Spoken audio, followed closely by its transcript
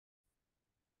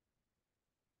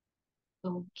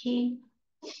Okay.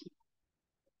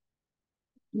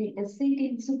 Let us sit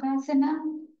in Sukhasana,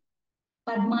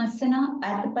 Padmasana,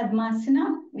 Ardha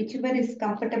Padmasana, whichever is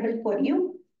comfortable for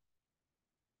you.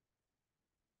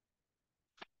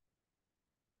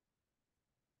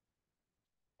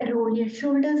 Roll your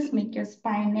shoulders, make your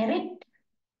spine erect.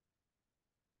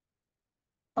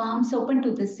 Palms open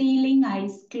to the ceiling,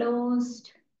 eyes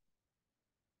closed.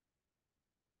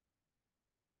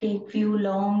 Take few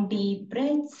long, deep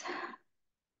breaths.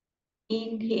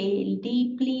 Inhale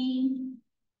deeply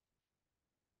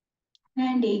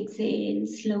and exhale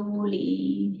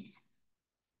slowly.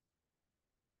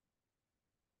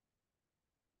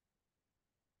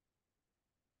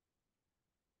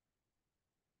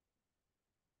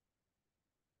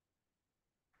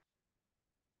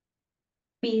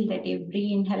 Feel that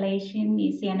every inhalation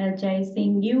is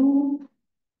energizing you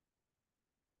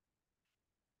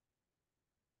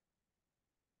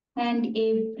and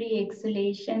every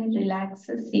exhalation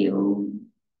relaxes you.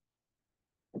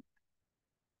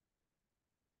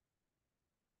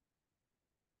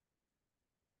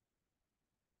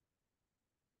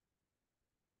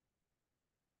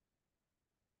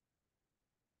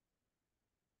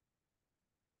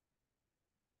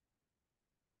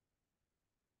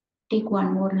 Take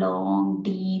one more long,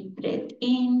 deep breath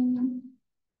in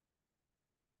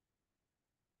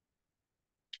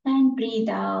and breathe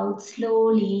out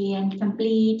slowly and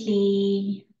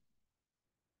completely.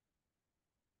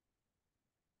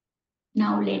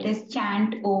 Now let us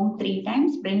chant Om 3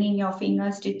 times, bringing your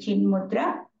fingers to Chin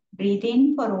Mudra. Breathe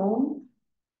in for Om.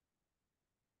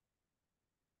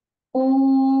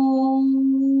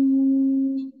 Om.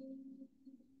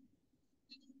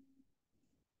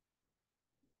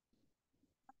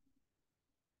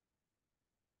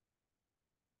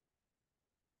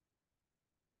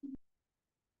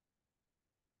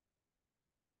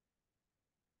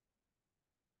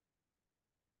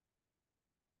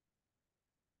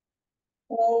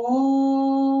 Om.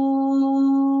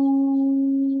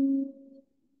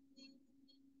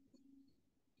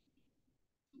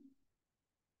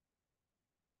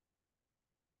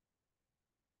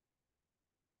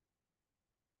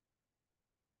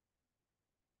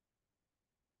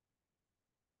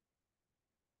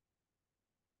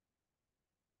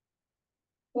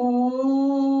 Om.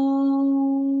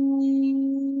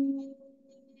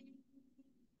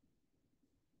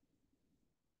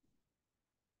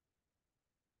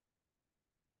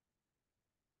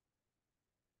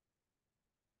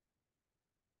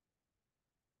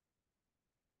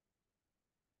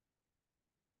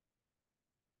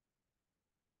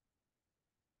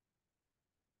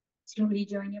 Slowly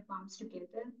join your palms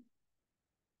together.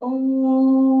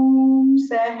 Om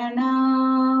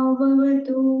Sahana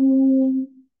Bhavatu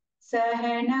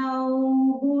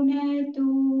Sahanau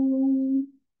Bhunatu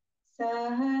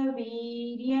Sah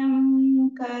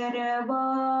Viryam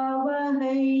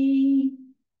Karavavahai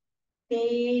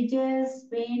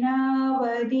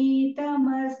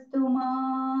Tejasvinavaditamastu ma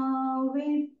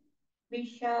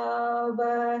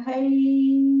Vishavahai.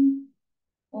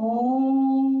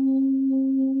 Om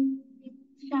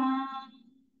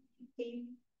Shanti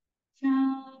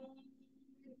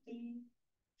Shanti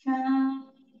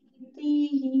Shanti.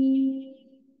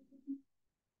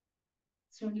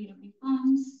 Slowly rub your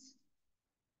palms,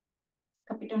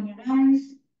 cup it on your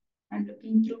eyes, and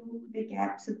looking through the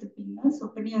gaps of the fingers,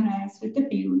 open your eyes with a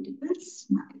beautiful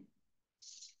smile.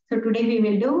 So today we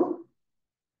will do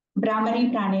Brahmari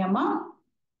Pranayama.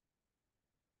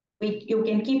 You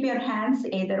can keep your hands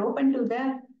either open to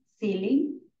the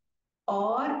ceiling,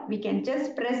 or we can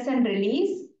just press and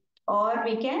release, or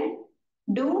we can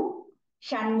do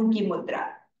Shanmukhi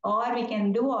Mudra, or we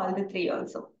can do all the three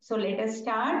also. So let us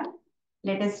start.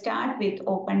 Let us start with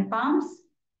open palms.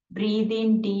 Breathe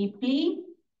in deeply,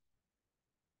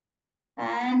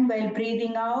 and while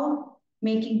breathing out,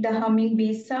 making the humming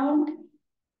bee sound.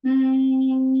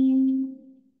 Hmm.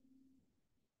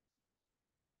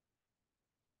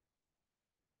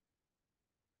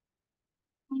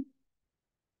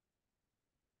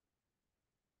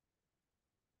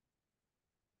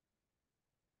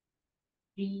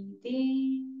 Breathe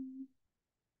in.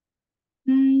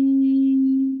 Hmm.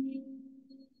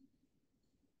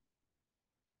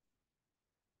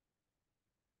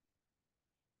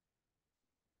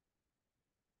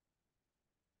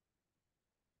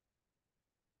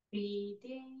 Breathe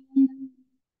in.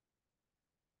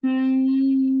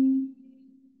 Hmm.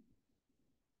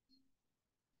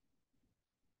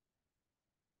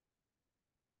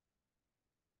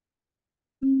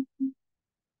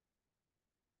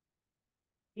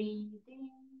 Breathe in.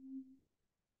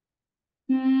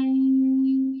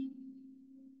 Hmm.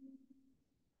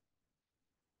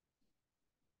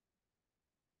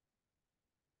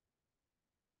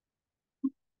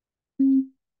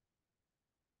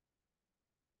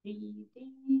 Breathe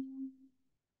in.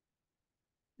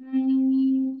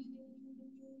 Mm.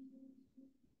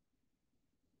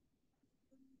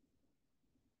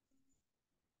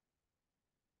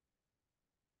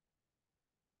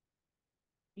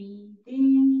 Breathe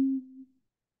in.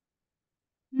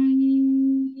 Mm.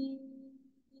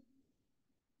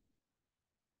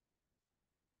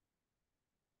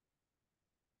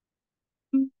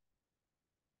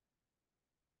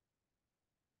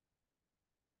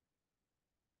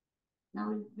 Now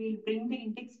we'll bring the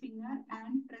index finger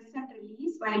and press and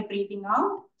release while breathing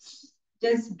out.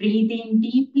 Just breathe in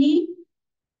deeply,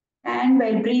 and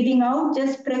while breathing out,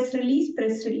 just press release,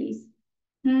 press release.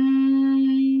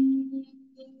 Hmm.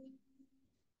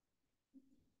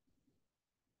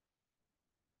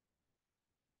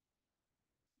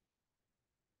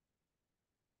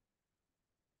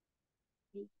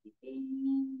 Breathe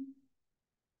in.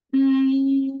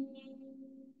 Hmm.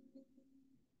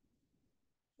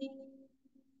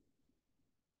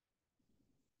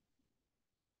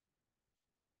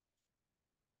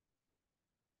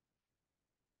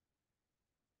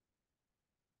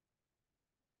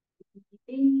 Breathe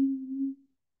in.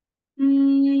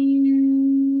 Hmm.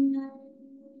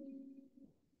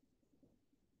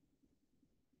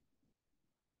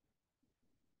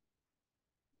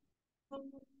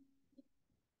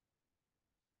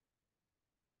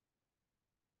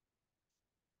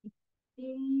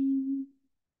 In.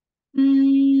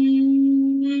 Hmm.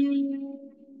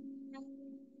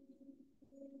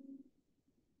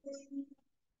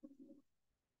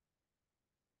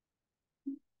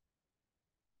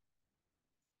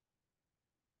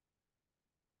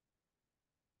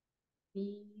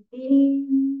 Breathe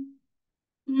in.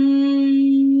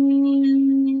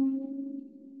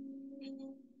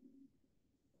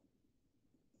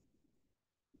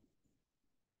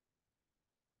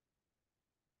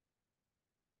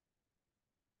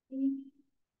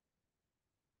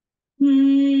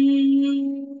 Hmm.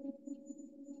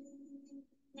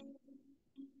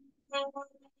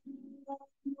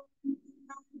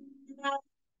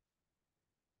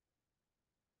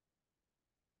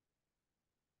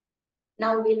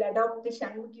 Now we'll adopt the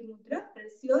Shanmukhi Mudra.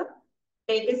 Press your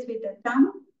tragus with the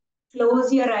thumb.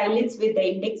 Close your eyelids with the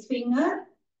index finger.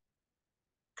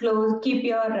 Close. Keep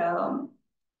your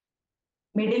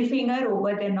middle finger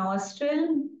over the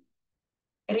nostril.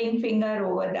 Ring finger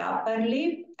over the upper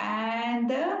lip, and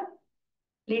the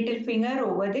little finger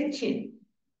over the chin.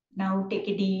 Now take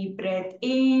a deep breath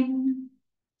in.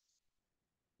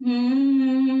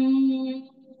 Hmm.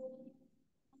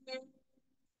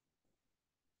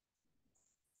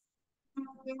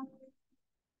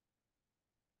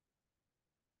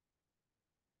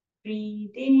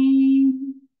 Breathe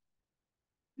in.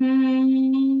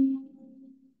 Hmm.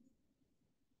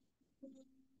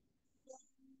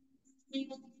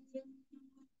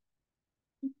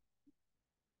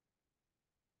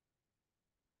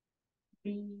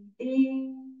 Breathe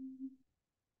in.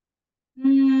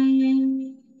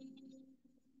 Hmm.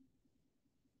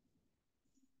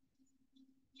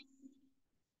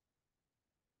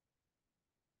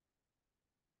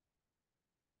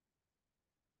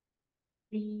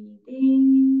 Breathe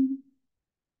in.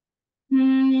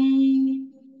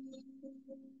 Hmm.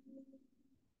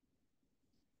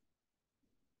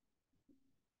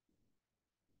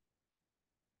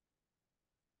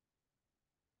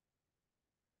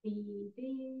 Breathe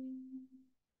in.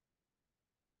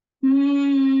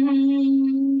 Hmm.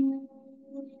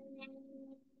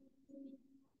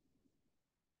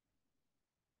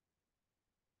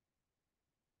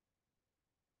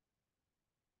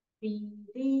 Breathe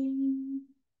in.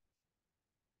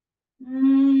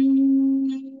 Hmm.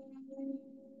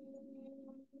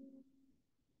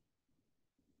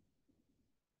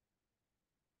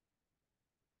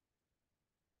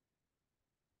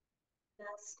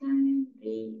 Last time,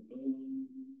 breathe in.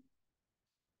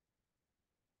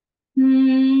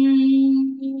 Hmm.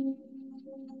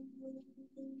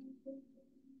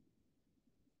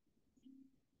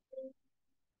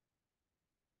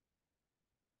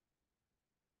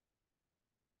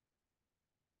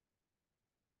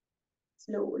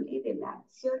 Slowly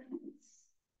relax your hands.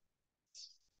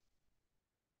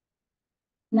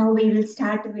 Now we will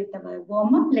start with our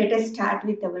warm up. Let us start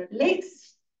with our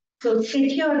legs. So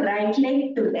sit your right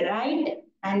leg to the right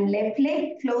and left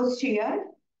leg close to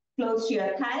your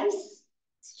thighs.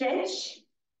 Stretch.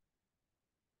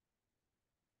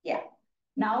 Yeah.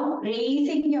 Now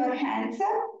raising your hands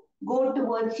up, go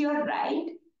towards your right.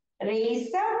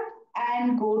 Raise up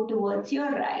and go towards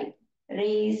your right.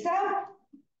 Raise up,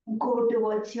 go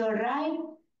towards your right.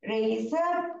 Raise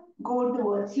up, go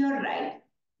towards your right.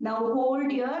 Now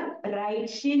hold your right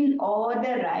shin or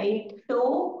the right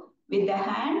toe with the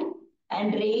hand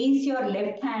and raise your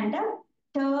left hand up.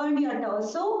 Turn your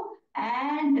torso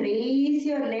and raise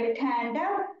your left hand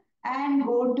up and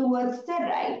go towards the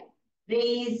right.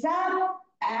 Raise up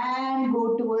and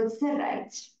go towards the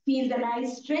right. Feel the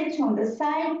nice stretch on the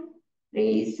side.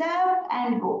 Raise up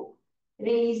and go.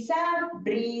 Raise up,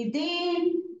 breathe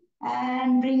in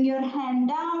and bring your hand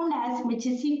down as much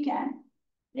as you can.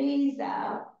 Raise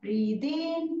up, breathe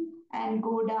in and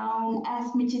go down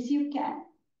as much as you can.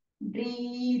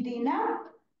 Breathe in up,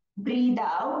 breathe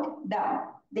out, down.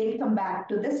 Then come back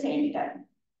to the center.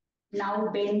 Now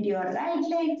bend your right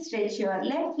leg, stretch your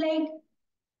left leg.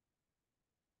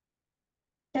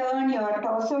 Turn your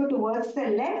torso towards the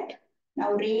left.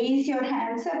 Now raise your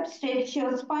hands up, stretch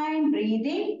your spine, breathe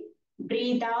in,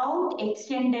 breathe out,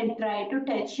 extend and try to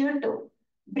touch your toe.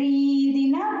 Breathe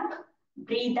in up,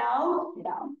 breathe out,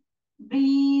 down.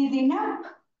 Breathe in up,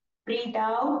 breathe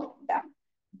out, down.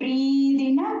 Breathe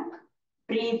in up,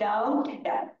 breathe out,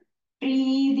 down.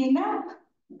 Breathe in up,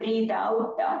 breathe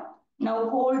out, down. Now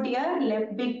hold your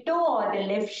left big toe or the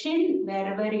left shin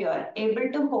wherever you are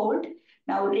able to hold.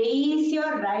 Now raise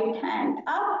your right hand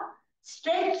up,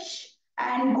 stretch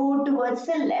and go towards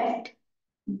the left.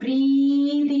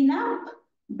 Breathe in up,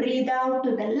 breathe out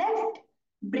to the left.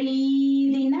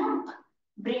 Breathe in up,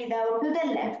 breathe out to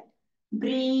the left.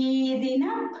 Breathe in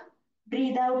up,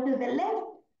 breathe out to the left.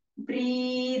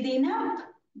 Breathe in up,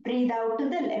 breathe out to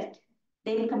the left.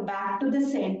 Then come back to the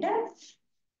center.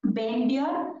 Bend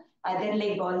your other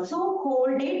leg also.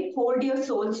 Hold it, hold your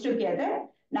soles together.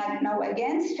 Now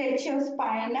again, stretch your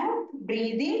spine up,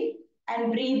 breathe in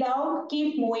and breathe out.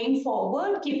 Keep moving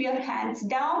forward. Keep your hands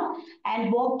down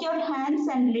and walk your hands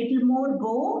and little more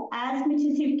go as much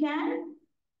as you can.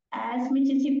 As much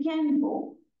as you can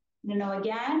go. Now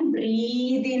again,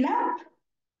 breathe in up,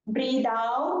 breathe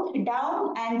out,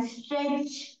 down and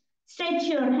stretch. Stretch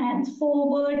your hands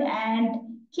forward and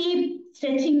keep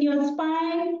stretching your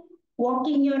spine,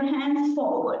 walking your hands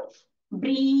forward.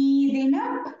 Breathe in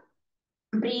up,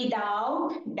 breathe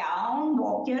out, down,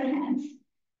 walk your hands.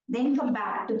 Then come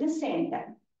back to the center.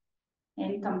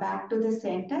 And come back to the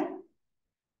center.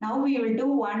 Now we will do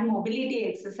one mobility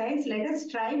exercise. Let us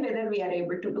try whether we are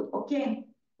able to do. Okay.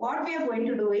 What we are going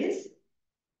to do is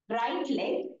right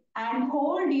leg and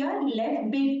hold your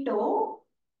left big toe,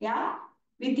 yeah,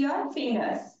 with your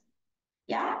fingers.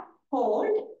 Yeah, hold.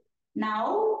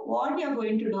 Now what you're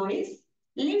going to do is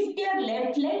lift your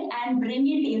left leg and bring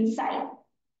it inside.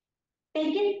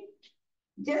 Take it,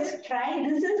 just try.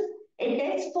 This is a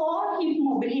test for hip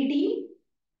mobility.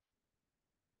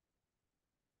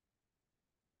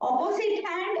 Opposite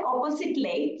hand, opposite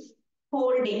leg,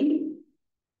 holding.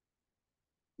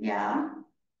 Yeah.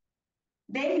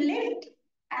 Then lift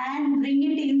and bring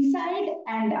it inside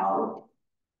and out.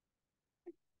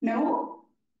 No?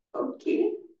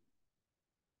 Okay.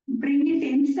 Bring it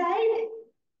inside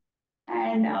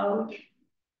and out.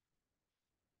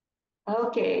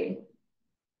 Okay.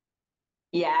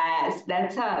 Yes,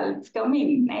 that's all. It's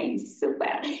coming. Nice.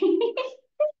 Super.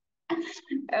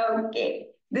 Okay.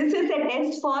 This is a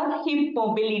test for hip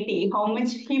mobility. How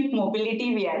much hip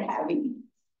mobility we are having.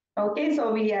 Okay,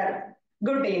 so we are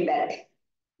good in that.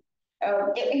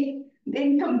 Okay.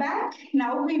 Then come back.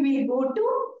 Now we will go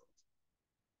to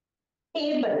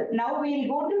table. Now we'll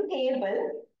go to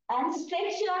table and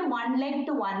stretch your one leg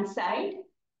to one side.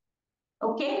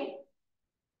 Okay.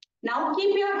 Now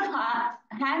keep your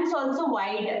hands also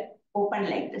wide open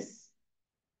like this.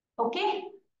 Okay.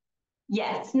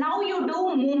 Yes. Now you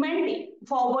do movement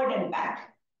forward and back.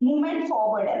 Movement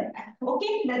forward and back.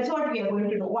 Okay. That's what we are going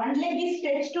to do. One leg is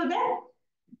stretched to the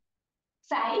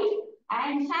side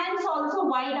and hands also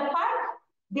wide apart.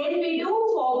 Then we do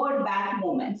forward back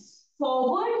movements.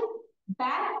 Forward,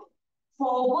 back,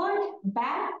 forward,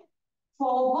 back,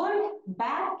 forward,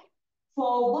 back,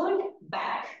 forward,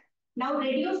 back. Now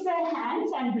reduce the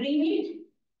hands and bring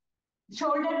it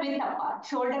shoulder width apart.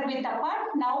 Shoulder width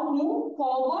apart. Now move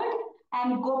forward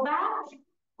and go back,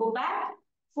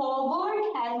 forward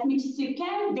as much as you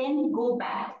can, then go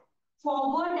back.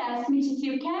 Forward as much as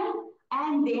you can,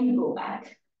 and then go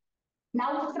back.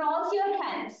 Now cross your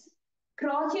hands.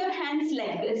 Cross your hands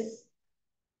like this.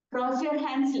 Cross your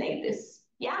hands like this.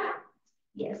 Yeah?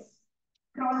 Yes.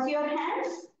 Cross your hands.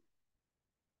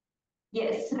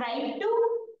 Yes.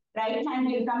 Right hand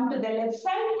will come to the left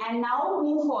side and now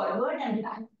move forward and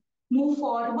back. Move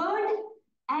forward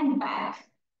and back.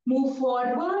 Move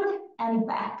forward and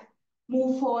back.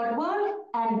 Move forward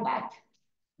and back.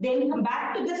 Then come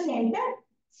back to the center.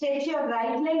 Stretch your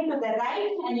right leg to the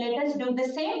right and let us do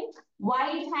the same.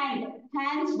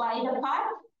 Hands wide apart.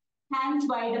 Hands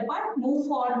wide apart. Move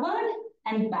forward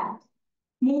and back.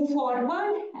 Move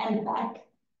forward and back.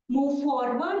 Move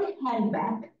forward and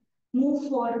back. Move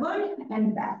forward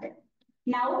and back.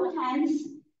 Now hands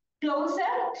closer,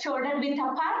 shoulder width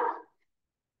apart.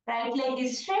 Right leg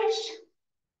is stretched.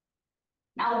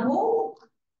 Now move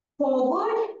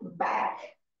forward, back.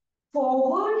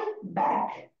 Forward,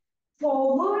 back.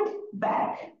 Forward,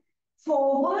 back.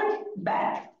 Forward,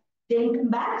 back. Then come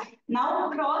back. Now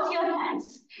cross your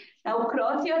hands. Now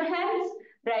cross your hands.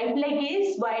 Right leg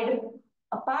is wide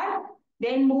apart.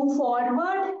 Then move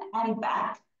forward and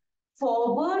back.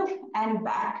 Forward and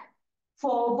back.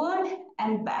 Forward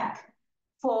and back.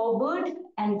 Forward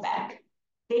and back.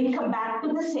 Then come back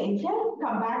to the center.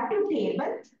 Come back to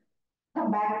table.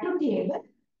 Come back to table.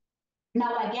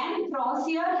 Now again, cross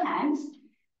your hands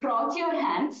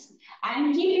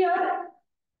and keep your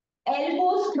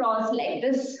elbows crossed like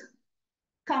this.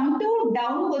 Come to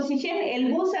down position,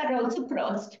 elbows are also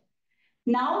crossed.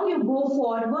 Now you go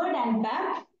forward and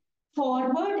back,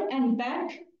 forward and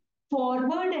back,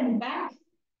 forward and back,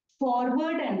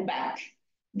 forward and back.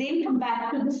 Then come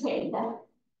back to the center.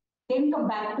 Then come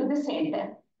back to the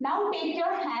center. Now take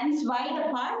your hands wide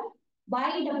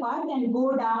apart and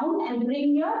go down and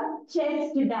bring your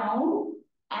chest down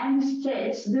and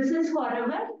stretch. This is for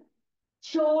our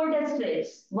shoulder stretch.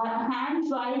 Hands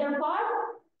wide apart,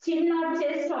 chin or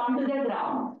chest onto the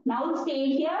ground. Now stay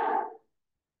here.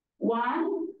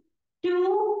 1,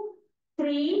 2,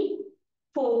 3,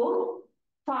 4,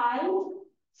 5,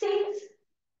 6,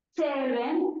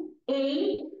 7,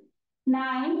 8,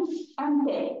 9, and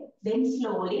 10. Then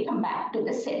slowly come back to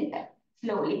the center.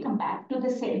 Slowly come back to the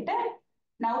center.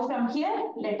 Now from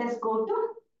here, let us go to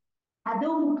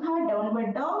Adho Mukha,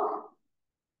 downward dog.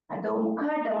 Adho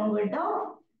Mukha, downward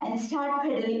dog. And start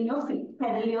pedaling your feet.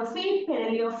 Pedal your feet,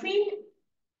 pedal your feet.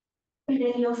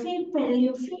 Pedal your feet, pedal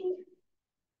your feet.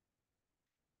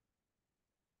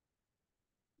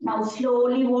 Now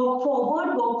slowly walk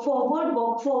forward, walk forward,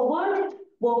 walk forward.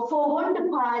 Walk forward to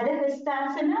Pada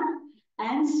Hastasana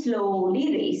and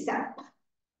slowly raise up.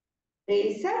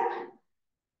 Raise up.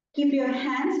 Keep your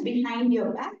hands behind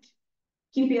your back.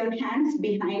 Keep your hands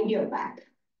behind your back.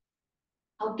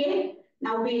 Okay.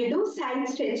 Now we do side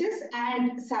stretches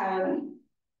and side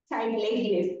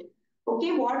leg lift.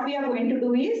 Okay. What we are going to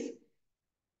do is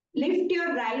lift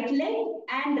your right leg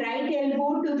and right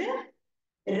elbow to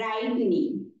the right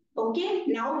knee. Okay.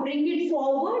 Now bring it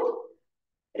forward.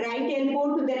 Right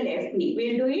elbow to the left knee.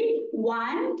 We'll do it.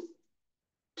 1,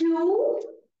 2,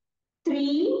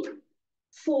 3,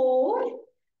 4,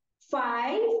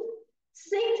 5,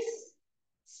 6,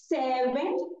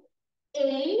 7,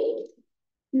 8,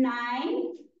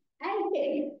 9, and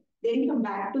 10. Then come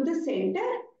back to the center.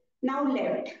 Now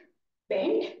left.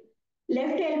 Bend.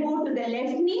 Left elbow to the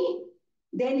left knee.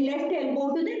 Then left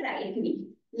elbow to the right knee.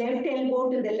 Left elbow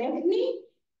to the left knee.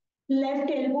 Left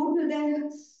elbow to the,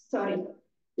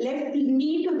 left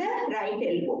knee to the right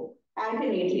elbow.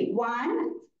 Alternately.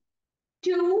 1,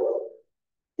 2,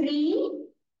 3,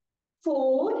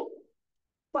 4,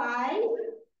 5,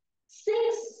 6,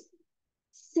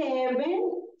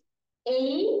 7,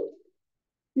 8,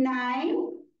 9,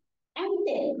 and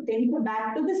 10. Then go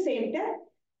back to the center,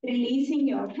 releasing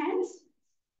your hands.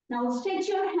 Now stretch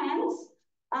your hands,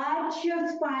 arch your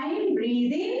spine,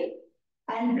 breathe in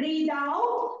and breathe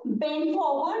out. Bend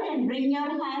forward and bring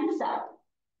your hands up.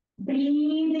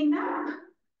 Breathing up,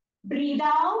 breathe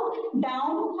out,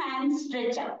 down, hands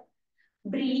stretch up.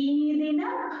 Breathing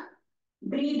up,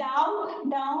 breathe out,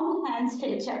 down, hands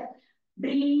stretch up.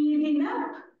 Breathing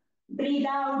up, breathe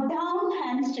out, down,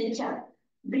 hands stretch up.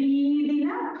 Breathing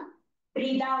up,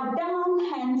 breathe out, down,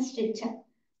 hands stretch up.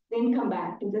 Then come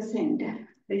back to the center.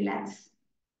 Relax.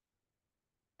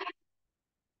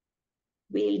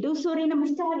 We'll do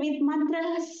Suryanamaskar with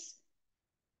mantras.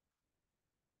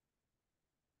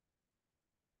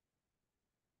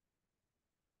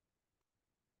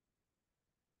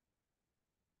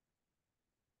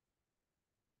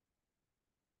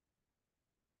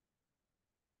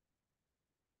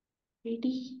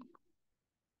 Ready?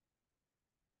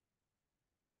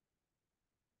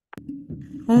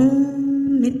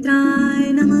 Om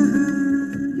Mitraaya Namaha.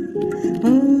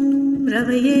 Om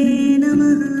Ravaye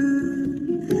Namaha.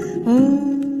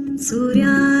 Om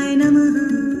Suryaaya Namaha.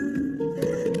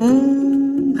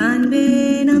 Om Bhanve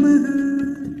Namaha.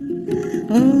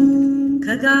 Om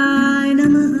Khagaya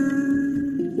Namaha.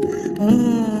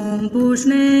 Om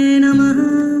Pushne Namaha.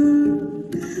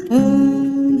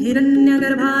 Om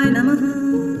Hiranyagarbhaya Namaha.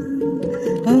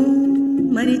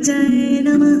 Om Marichaye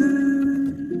Namaha.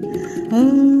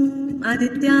 Om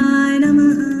Adityaya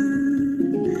Namaha.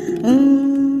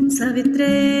 Om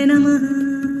सवित्रे नमः।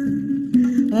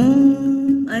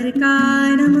 ॐ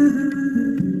अर्काय नमः।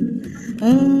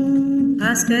 ॐ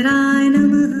भास्कराय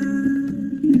नमः।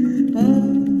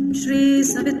 ॐ श्री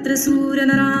सवित्र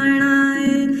सूर्यनारायणाय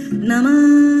नमः।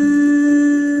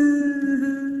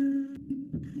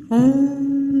 ॐ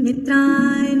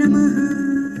मित्राय नमः।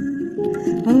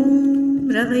 ॐ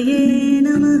रवये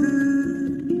नमः।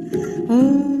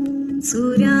 ॐ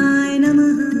सूर्याय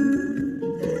नमः।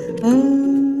 ॐ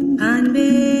भान्वे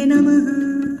नमः।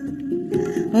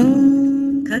 ॐ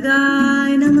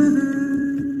खगाय नमः।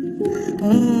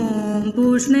 ॐ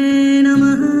पूष्णे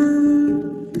नमः।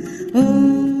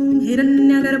 ॐ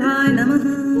हिरण्यगर्भाय नमः।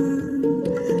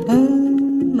 ॐ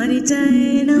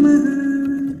मरीचाय नमः।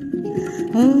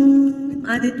 ॐ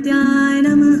आदित्याय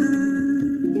नमः।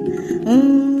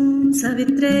 ॐ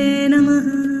सवित्रे नमः।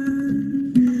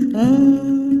 ॐ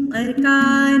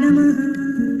अर्काय नमः।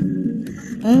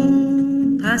 ॐ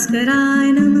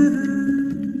भास्कराय नमः।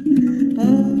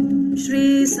 ॐ श्री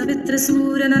सवित्र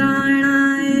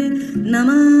सूर्यनारायणाय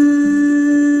नमः।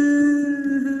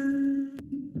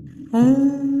 ॐ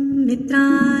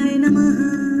मित्राय नमः।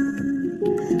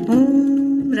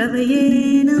 ॐ रवये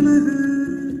नमः।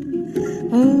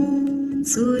 ॐ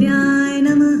सूर्याय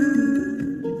नमः।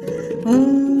 ॐ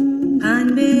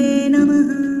भान्वे नमः।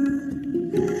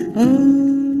 ॐ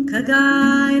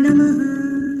खगाय नमः।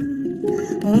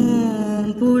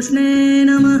 ॐ पूष्णे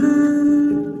नमः।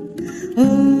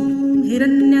 ॐ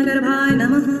हिरण्यगर्भाय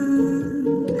नमः।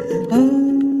 ॐ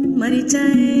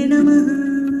मरीचाय नमः।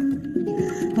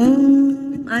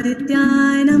 ॐ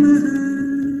आदित्याय नमः।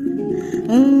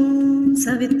 ॐ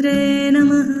सवित्रे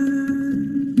नमः।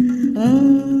 ॐ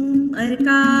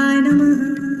अर्काय नमः।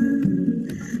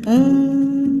 ॐ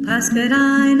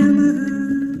भास्कराय नमः।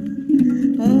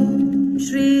 ॐ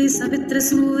श्री सवित्र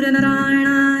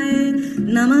सूर्यनारायणाय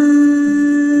नमः।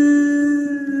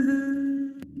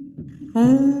 ॐ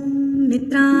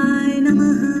मित्राय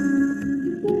नमः।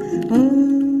 ॐ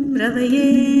रवये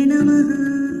नमः।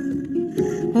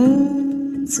 ॐ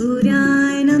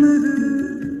सूर्याय नमः।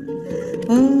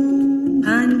 ॐ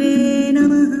भान्वे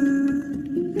नमः।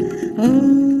 ॐ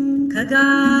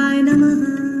खगाय नमः।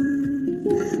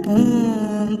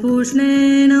 ॐ पूष्णे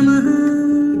नमः।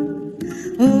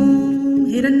 ॐ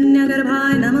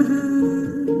हिरण्यगर्भाय नमः।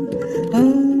 ॐ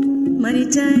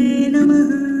मरीचाय नमः।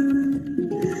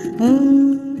 ॐ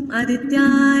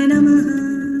आदित्याय नमः।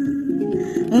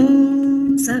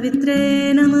 ॐ सवित्रे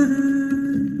नमः।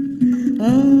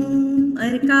 ॐ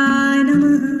अर्काय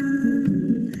नमः।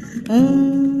 ॐ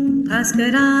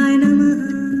भास्कराय नमः।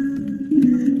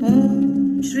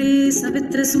 ॐ श्री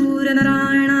सवित्र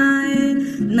सूर्यनारायणाय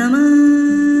नमः।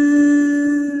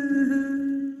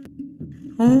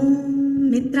 ॐ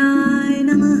मित्राय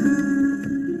नमः।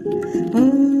 ॐ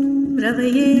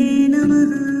रवये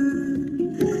नमः।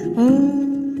 ॐ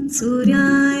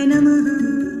सूर्याय नमः।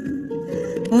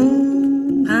 ॐ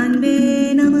भान्वे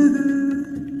नमः।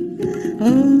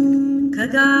 ॐ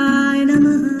खगाय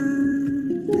नमः।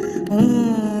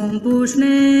 ॐ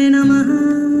पूष्णे नमः।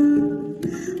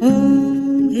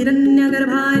 ॐ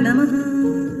हिरण्यगर्भाय नमः।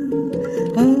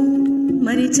 ॐ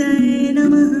मरीचाय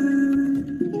नमः।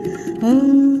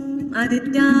 ॐ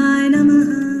आदित्याय नमः।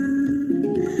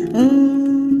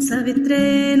 ॐ सवित्रे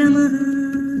नमः।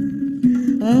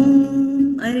 ॐ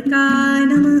अर्काय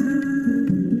नमः।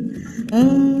 ॐ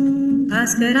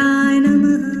भास्कराय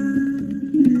नमः।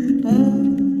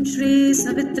 ॐ श्री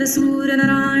सवित्र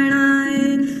सूर्यनारायणाय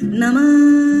नमः।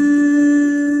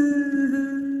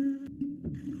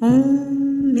 ॐ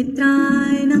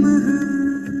मित्राय नमः।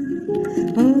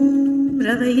 ॐ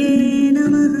रवये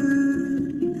नमः।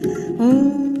 ॐ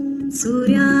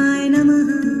सूर्याय नमः।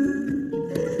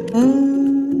 ॐ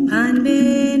भान्वे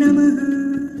नमः।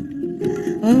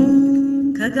 ॐ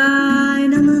खगाय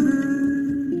नमः।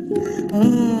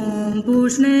 ॐ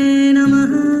पूष्णे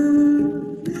नमः।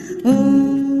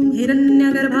 ॐ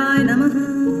हिरण्यगर्भाय नमः।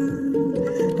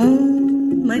 ॐ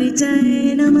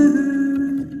मरीचाय नमः।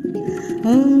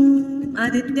 ॐ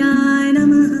आदित्याय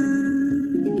नमः।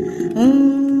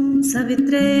 ॐ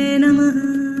सवित्रे नमः।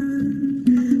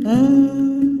 ॐ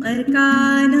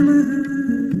अर्काय नमः।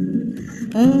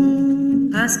 ॐ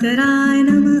भास्कराय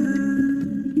नमः।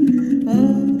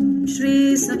 ॐ श्री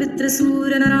सवित्र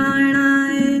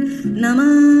सूर्यनारायणाय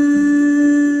नमः।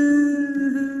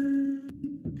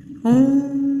 ॐ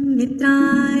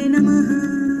मित्राय नमः।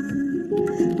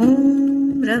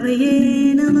 ॐ रवये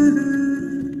नमः।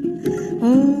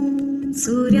 ॐ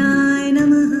सूर्याय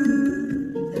नमः।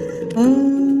 ॐ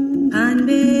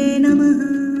भान्वे नमः।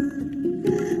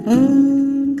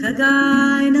 ॐ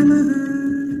खगाय नमः।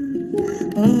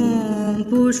 ॐ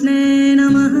पूष्णे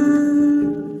नमः।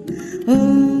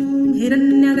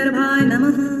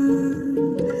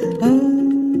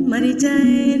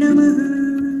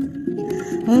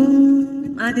 ॐ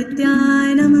आदित्याय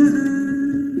नमः।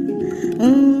 ॐ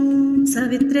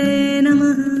सवित्रे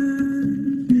नमः।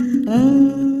 ॐ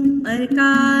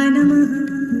अर्काय नमः।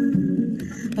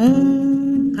 ॐ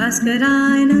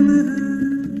भास्कराय नमः।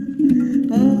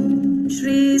 ॐ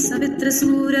श्री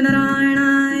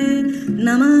सवित्रसूर्यनारायणाय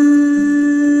नमः।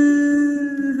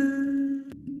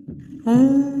 ॐ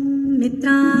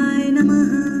मित्राय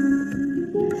नमः।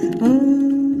 ॐ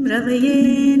रवये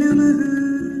नमः।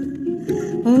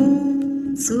 ॐ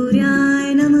सूर्याय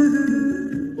नमः।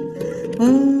 ॐ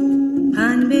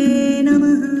भान्वे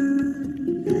नमः।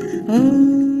 ॐ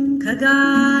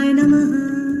खगाय नमः।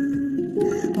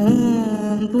 ॐ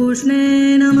पूष्णे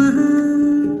नमः।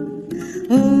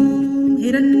 ॐ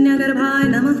हिरण्यगर्भाय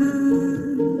नमः।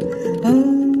 ॐ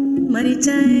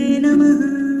मरीचाय नमः।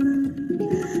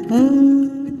 ॐ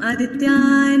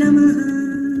आदित्याय नमः।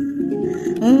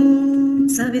 ॐ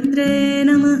सवित्रे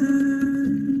नमः।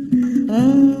 ॐ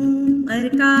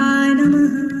अर्काय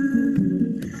नमः।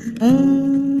 ॐ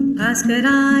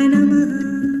भास्कराय नमः।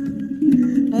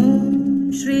 ॐ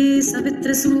श्री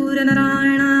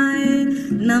सवित्रसूर्यनारायणाय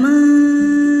नमः।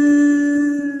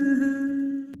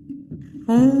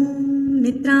 ॐ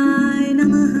मित्राय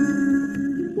नमः।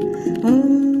 ॐ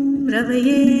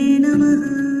रवये नमः।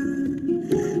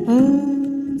 ॐ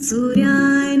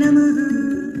सूर्याय नमः।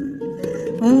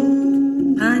 ॐ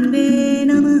भान्वे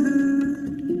नमः।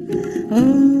 ॐ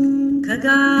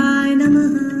खगाय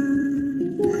नमः।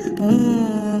 ॐ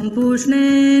पूष्णे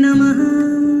नमः।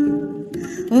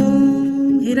 ॐ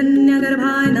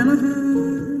हिरण्यगर्भाय नमः।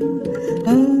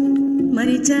 ॐ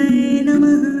मरीचाय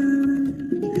नमः।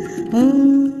 ॐ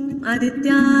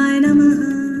आदित्याय नमः।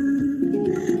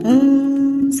 ॐ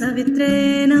सवित्रे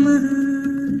नमः।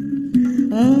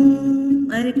 ॐ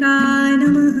अर्काय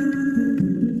नमः।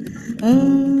 ॐ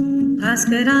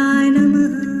भास्कराय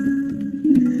नमः।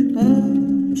 ॐ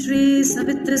श्री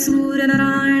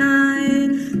सवित्रसूर्यनारायणाय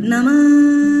नमः।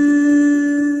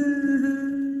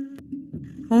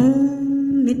 ॐ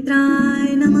मित्राय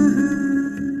नमः।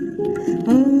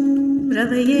 ॐ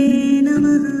रवये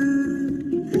नमः।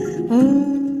 ॐ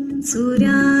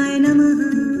सूर्याय नमः।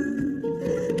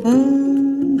 ॐ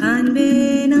भान्वे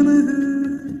नमः।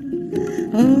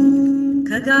 ॐ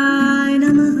खगाय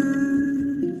नमः।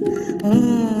 ॐ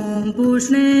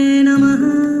पूष्णे नमः।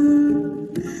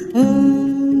 ॐ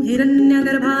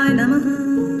हिरण्यगर्भाय नमः।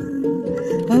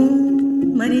 ॐ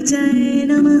मरीचाय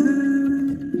नमः।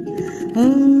 ॐ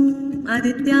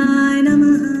आदित्याय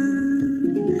नमः।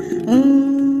 ॐ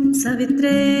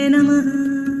सवित्रे नमः।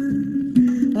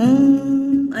 ॐ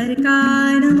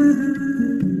अर्काय नमः।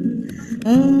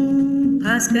 ॐ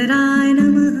भास्कराय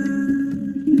नमः।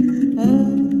 ॐ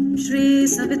श्री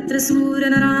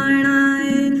सवित्रसूर्यनारायणाय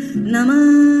नमः।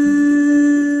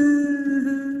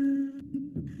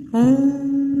 ॐ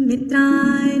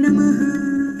मित्राय नमः।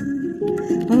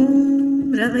 ॐ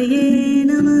रवये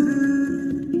नमः।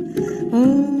 ॐ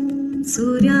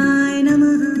सूर्याय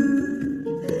नमः।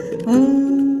 ॐ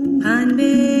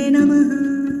भान्वे नमः।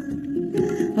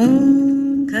 ॐ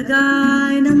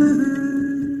खगाय नमः।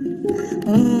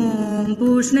 ॐ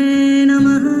पूष्णे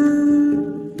नमः।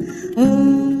 ॐ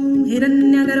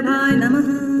हिरण्यगर्भाय नमः।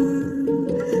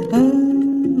 ॐ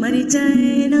मरीचाय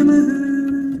नमः।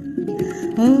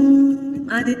 ॐ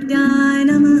आदित्याय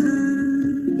नमः।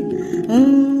 ॐ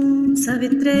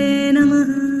सवित्रे नमः।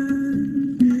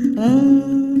 ॐ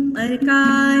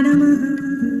अर्काय नमः।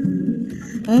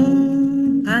 ॐ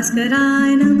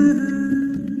भास्कराय नमः।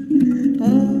 ॐ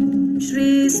श्री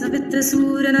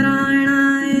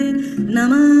सवित्रसूर्यनारायणाय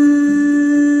नमः।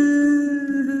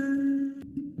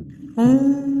 ॐ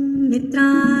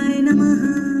मित्राय नमः।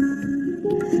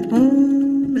 ॐ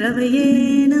रवये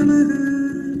नमः।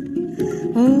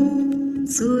 ॐ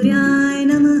सूर्याय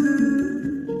नमः।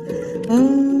 ॐ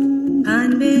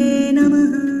भान्वे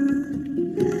नमः।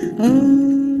 ॐ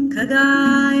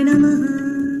खगाय नमः।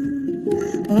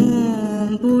 ॐ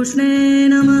पूष्णे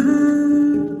नमः।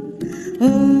 ॐ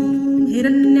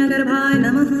हिरण्यगर्भाय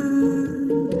नमः।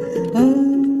 ॐ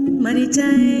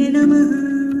मरीचाय नमः।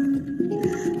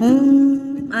 ॐ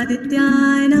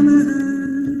आदित्याय नमः।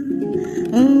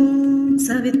 ॐ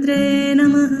सवित्रे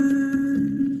नमः।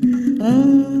 ॐ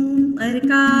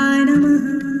अर्काय नमः।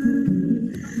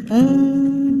 ॐ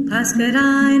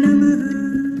भास्कराय नमः।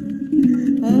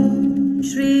 ॐ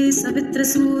श्री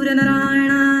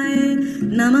सवित्रसूर्यनारायणाय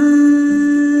नमः।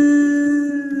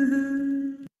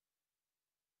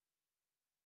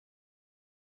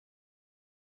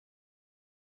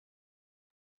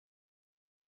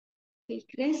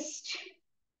 Take rest.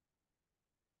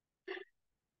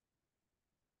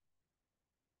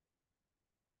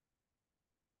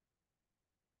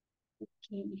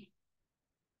 Okay.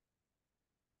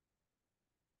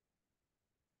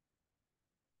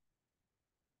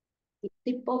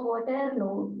 Sip of water,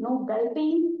 no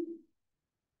gulping.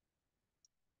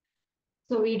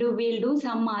 So we'll do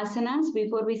some asanas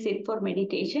before we sit for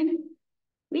meditation.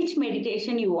 Which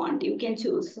meditation you want, you can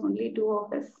choose. Only two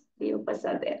of us, three of us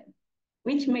are there.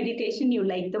 Which meditation you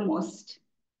like the most?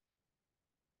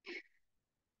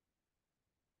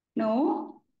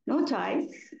 No, no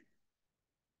choice.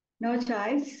 No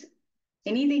choice.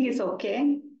 Anything is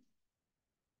okay.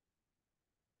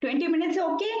 20 minutes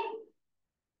okay?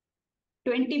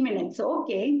 20 minutes,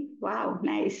 okay. Wow,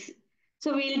 nice.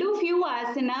 So we'll do few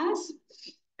asanas.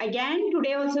 Again,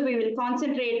 today also we will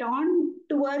concentrate on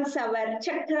towards our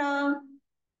chakra,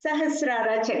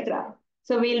 Sahasrara chakra.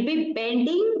 So we'll be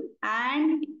bending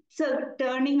and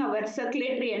turning our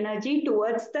circulatory energy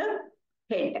towards the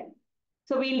head.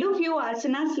 So we'll do few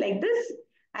asanas like this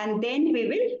and then we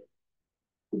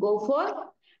will go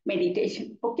for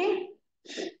meditation. Okay.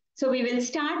 So we will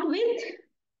start with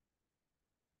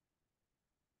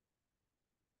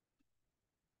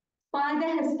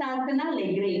Padahastasana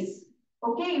leg raise.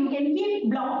 Okay, you can keep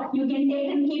block. You can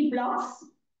take and keep blocks.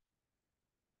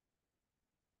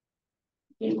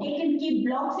 You can take and keep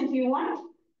blocks if you want.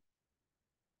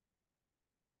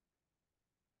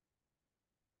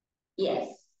 Yes.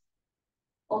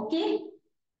 Okay.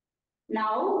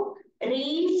 Now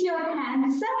raise your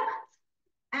hands up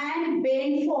and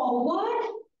bend forward.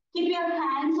 Keep your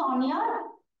hands on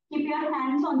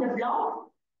the block.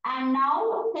 And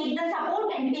now take the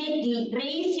support and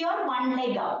raise your one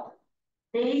leg up.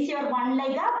 Raise your one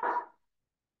leg up.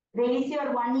 Raise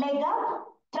your one leg up.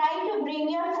 Try to bring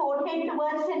your forehead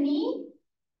towards the knee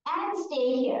and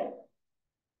stay here.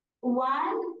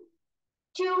 1,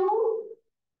 2,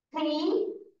 3,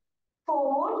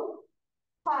 4,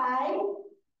 5,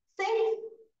 6,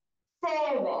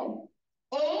 7,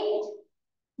 8,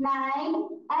 9,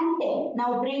 and 10.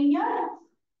 Now bring your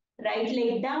right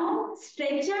leg down.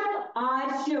 Stretch up,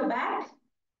 arch your back.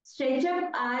 Stretch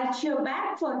up, arch your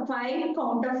back for 5.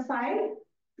 Count of 5.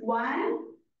 1,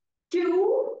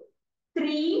 2,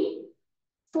 3,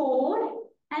 4,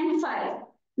 and 5.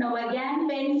 Now again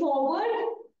bend forward.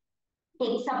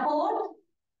 Take support.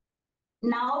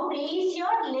 Now raise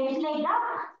your left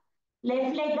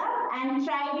leg up and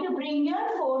try to bring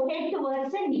your forehead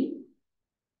towards the knee.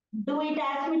 Do it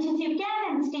as much as you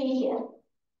can and stay here.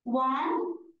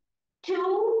 1,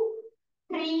 2,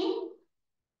 3,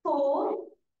 4,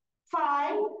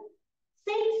 5,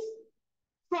 6,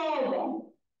 7,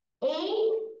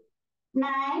 8,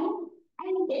 9,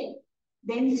 and 10.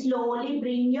 Then slowly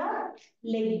bring your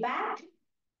leg back.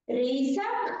 Raise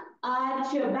up,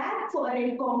 arch your back for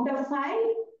a count of 5.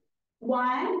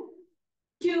 1,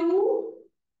 2,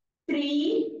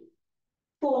 3,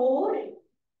 4,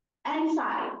 and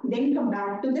 5. Then come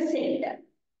back to the center.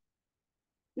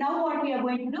 Now what we are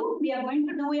going to do? We are going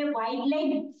to do a wide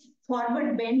leg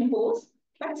forward bend pose,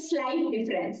 but slight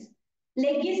difference.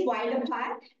 Leg is wide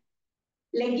apart.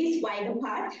 Leg is wide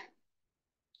apart.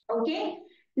 Okay.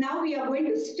 Now we are going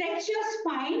to stretch your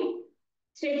spine.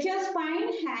 Stretch your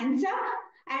spine, hands up.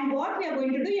 And what we are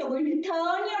going to do, you are going to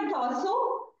turn your torso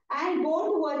and go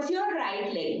towards your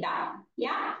right leg down.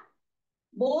 Yeah.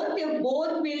 Both the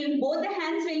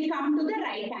hands will come to the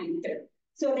right ankle.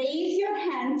 So raise your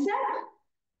hands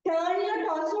up, turn your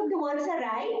torso towards the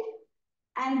right,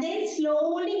 and then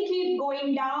slowly keep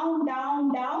going down,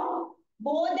 down, down.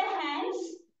 Both the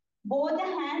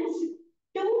hands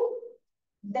to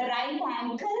the right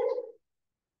ankle,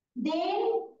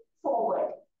 then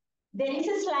forward. There is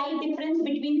a slight difference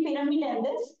between pyramid and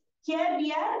this. Here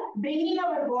we are bringing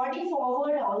our body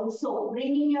forward also.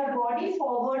 Bringing your body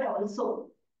forward also.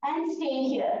 And stay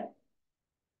here.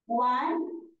 1,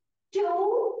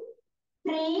 2,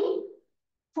 3,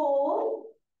 4,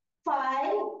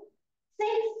 5,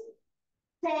 6,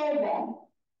 7,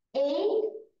 8,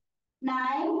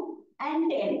 9,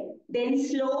 and 10. Then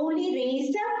slowly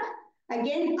raise up.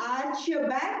 Again, arch your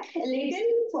back a little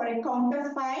for a count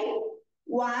of 5.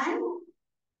 1,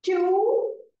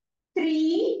 2,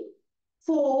 3,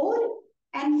 4,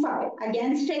 and 5.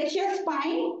 Again, stretch your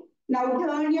spine. Now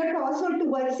turn your torso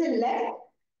towards the left.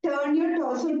 Turn your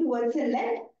torso towards the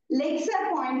left. Legs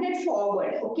are pointed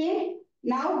forward. Okay.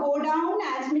 Now go down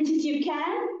as much as you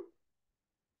can.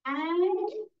 And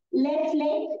left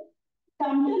leg.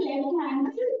 Come to left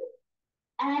ankle.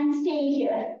 And stay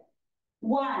here.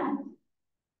 1,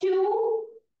 2,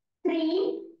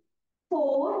 3,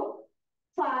 4,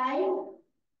 5,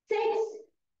 6,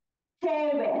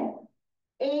 7,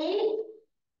 8,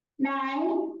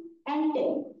 9, and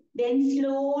 10. Then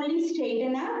slowly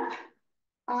straighten up.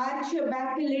 Arch your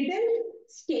back a little.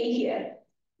 Stay here.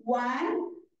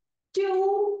 1,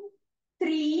 2,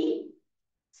 3,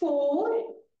 4,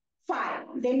 5.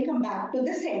 Then come back to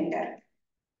the center.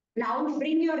 Now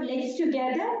bring your legs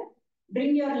together.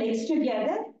 Bring your legs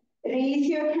together. Raise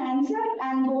your hands up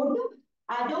and go to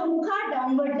Adho Mukha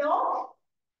downward dog.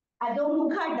 Adho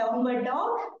Mukha downward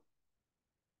dog.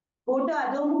 Go to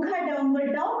Adho Mukha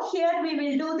downward dog. Here we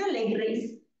will do the leg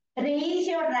raise. Raise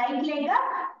your right leg up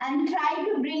and try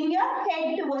to bring your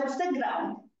head towards the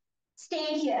ground.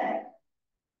 Stay here.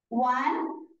 1,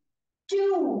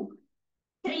 2,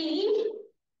 3,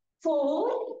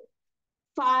 4,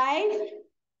 5,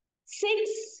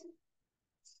 6,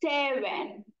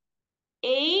 7,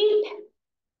 8,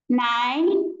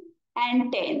 9,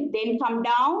 and 10. Then come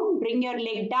down, bring your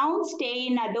leg down, stay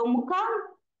in Adho Mukha.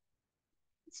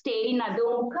 Stay in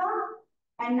Adho Mukha.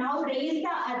 And now raise the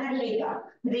other leg up.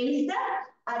 Raise the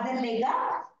other leg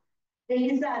up.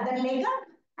 Raise the other leg up.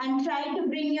 And try to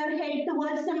bring your head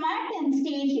towards the mat and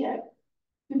stay here.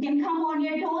 You can come on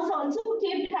your toes also.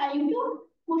 Keep trying to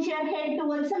push your head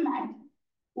towards the mat.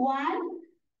 1,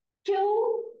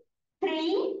 2,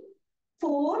 3,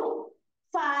 4,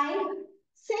 5,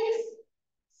 6,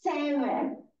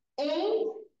 7, 8,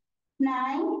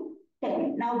 9,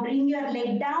 10. Now bring your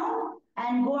leg down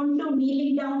and go into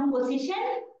kneeling down position.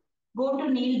 Go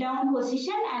to kneel down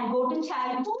position and go to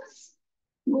child pose.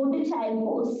 Go to child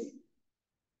pose.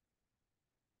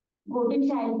 Go to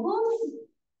child pose.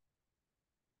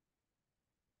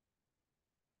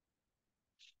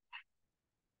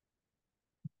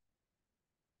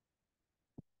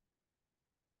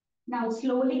 Now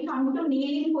slowly come to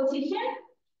kneeling position.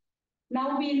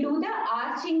 Now we'll do the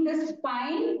arching the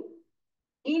spine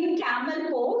in camel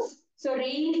pose. So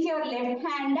raise your left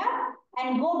hand up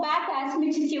and go back as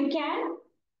much as you can.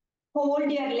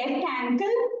 Hold your left ankle.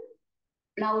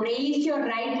 Now raise your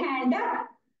right hand up.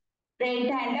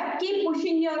 Right hand up. Keep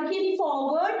pushing your hip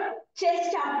forward,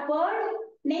 chest upward,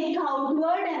 neck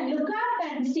outward, and look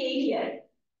up and stay here.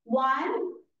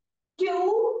 1,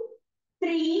 2,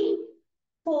 3,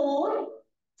 4,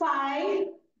 5,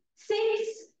 6,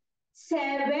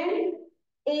 7,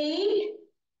 8,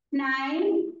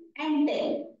 9, and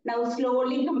 10. Now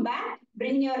slowly come back.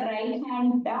 Bring your right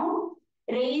hand down.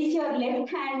 Raise your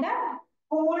left hand up.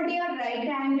 Hold your right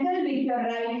ankle with your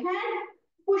right hand.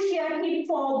 Push your hip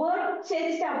forward,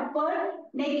 chest upward,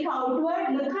 neck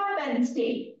outward. Look up and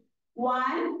stay.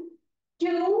 1,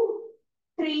 2,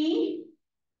 3,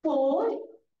 4,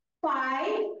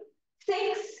 5,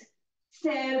 6,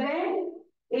 7,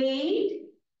 8,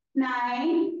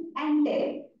 9, and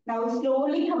 10. Now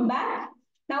slowly come back.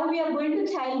 Now we are going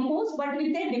to child pose, but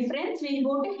with a difference. We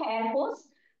will go to hare pose.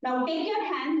 Now take your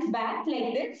hands back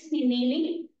like this, in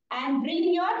kneeling, and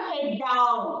bring your head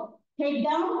down. Head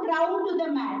down, crown to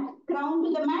the mat. Crown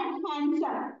to the mat, hands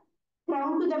up.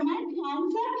 Crown to the mat,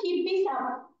 hands up, hip is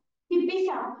up. Hip is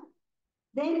up.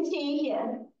 Then stay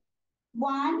here.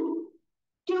 1,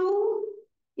 2.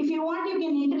 If you want, you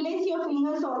can interlace your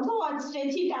fingers also or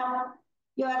stretch it up.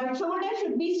 Your shoulder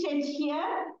should be stretched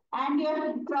here and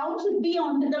your crown should be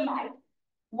onto the mat.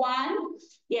 1,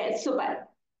 yes, super.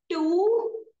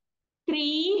 2,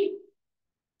 3,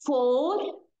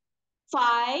 4,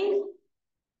 5,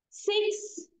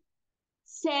 6,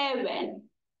 7,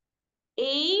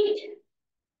 8,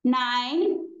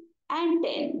 9, and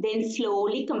 10. Then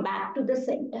slowly come back to the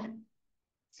center.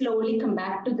 Slowly come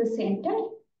back to the center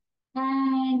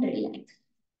and relax.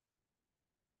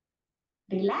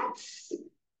 Relax.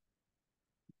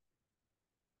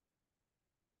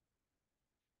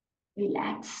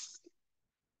 Relax.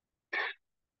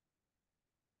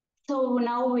 So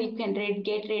now we can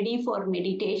get ready for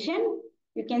meditation.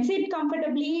 You can sit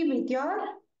comfortably with your,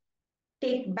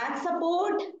 take back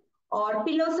support or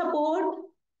pillow support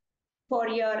for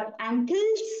your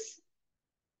ankles.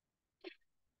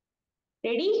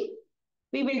 Ready?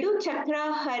 We will do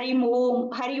Chakra Hari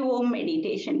Om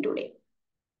meditation today.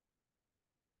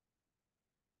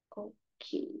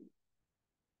 Okay.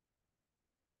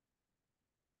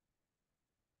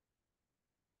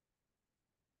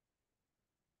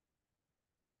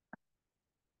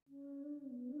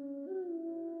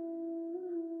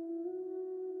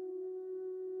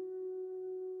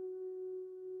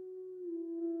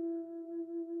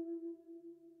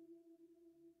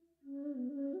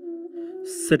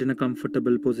 Sit in a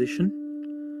comfortable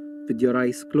position with your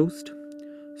eyes closed,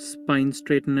 spine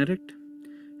straight and erect,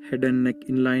 head and neck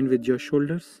in line with your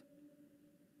shoulders,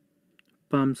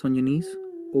 palms on your knees,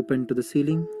 open to the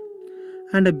ceiling,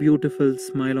 and a beautiful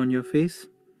smile on your face.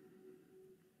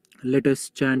 Let us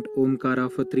chant Omkara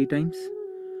for 3 times.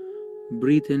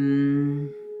 Breathe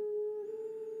in,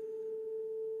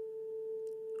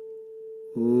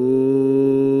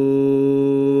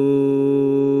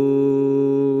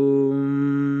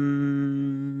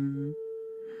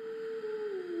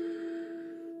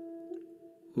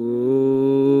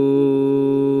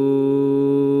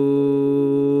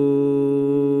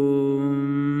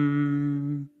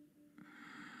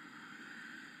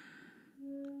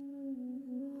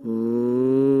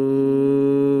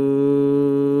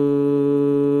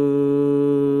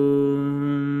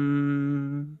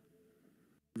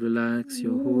 Relax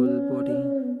your whole body.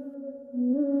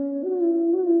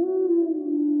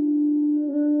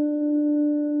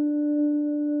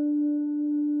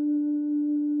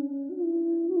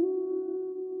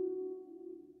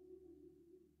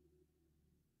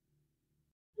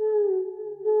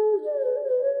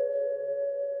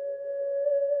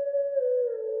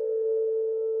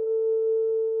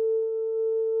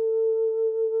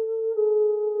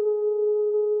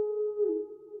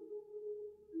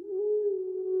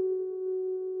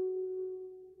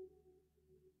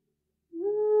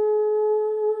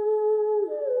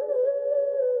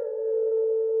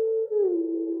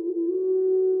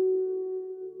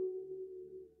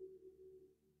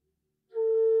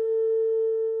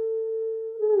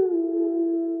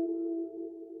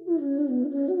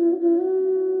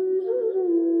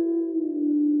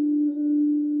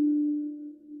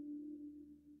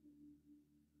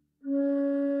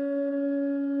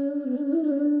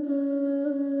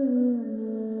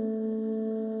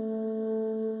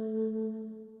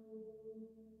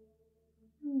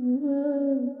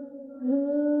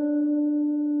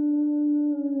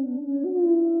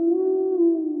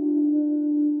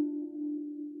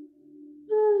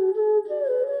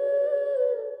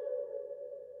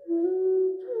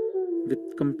 With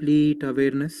complete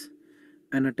awareness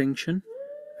and attention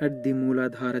at the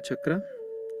Mooladhara Chakra,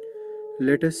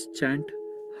 let us chant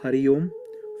Hari Om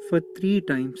for 3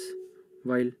 times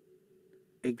while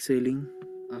exhaling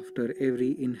after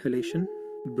every inhalation.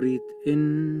 Breathe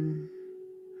in.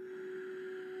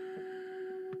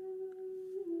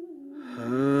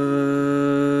 Hari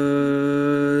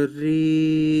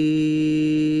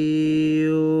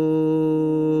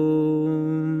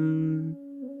Om.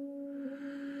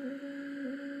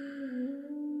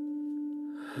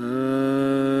 Hari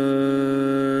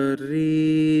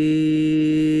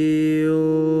Om.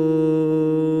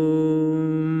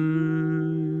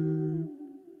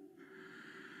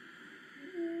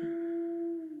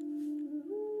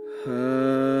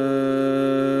 Hari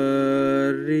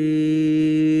Om.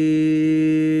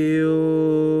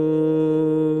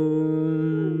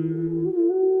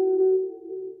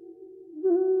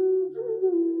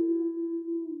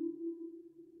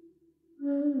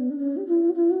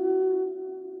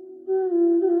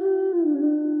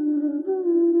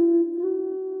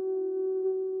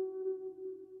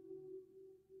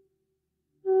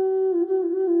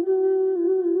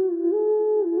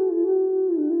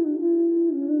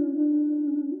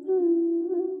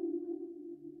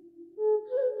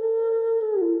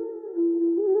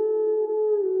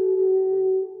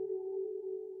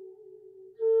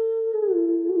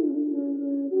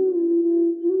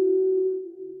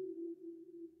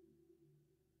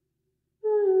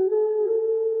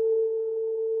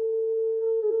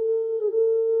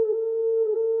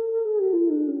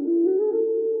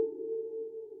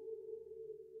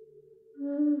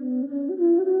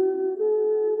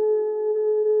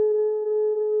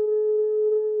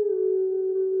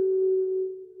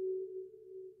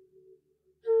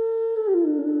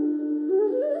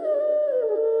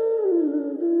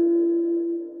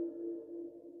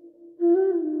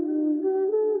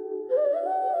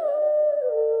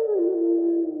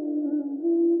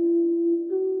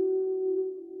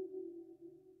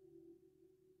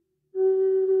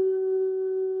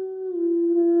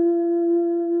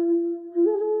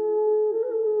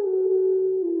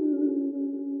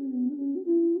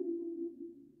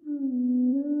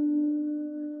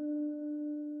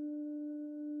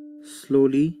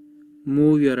 Slowly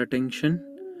move your attention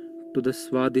to the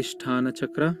Swadhisthana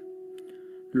Chakra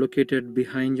located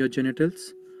behind your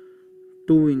genitals,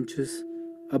 2 inches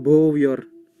above your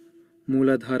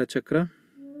Mooladhara Chakra.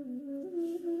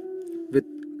 With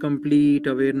complete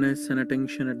awareness and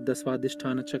attention at the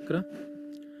Swadhisthana Chakra,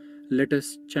 let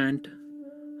us chant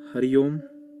Hari Om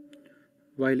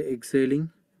while exhaling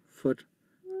for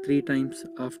 3 times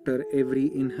after every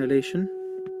inhalation.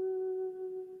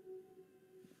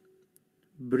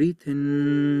 Breathe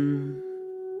in.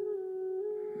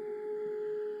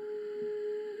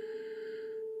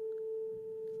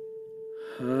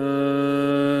 Hari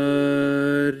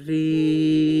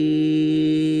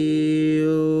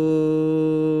Om.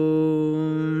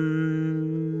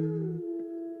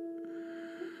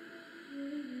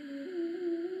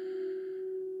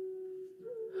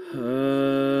 Hari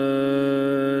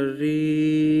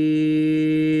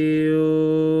Om.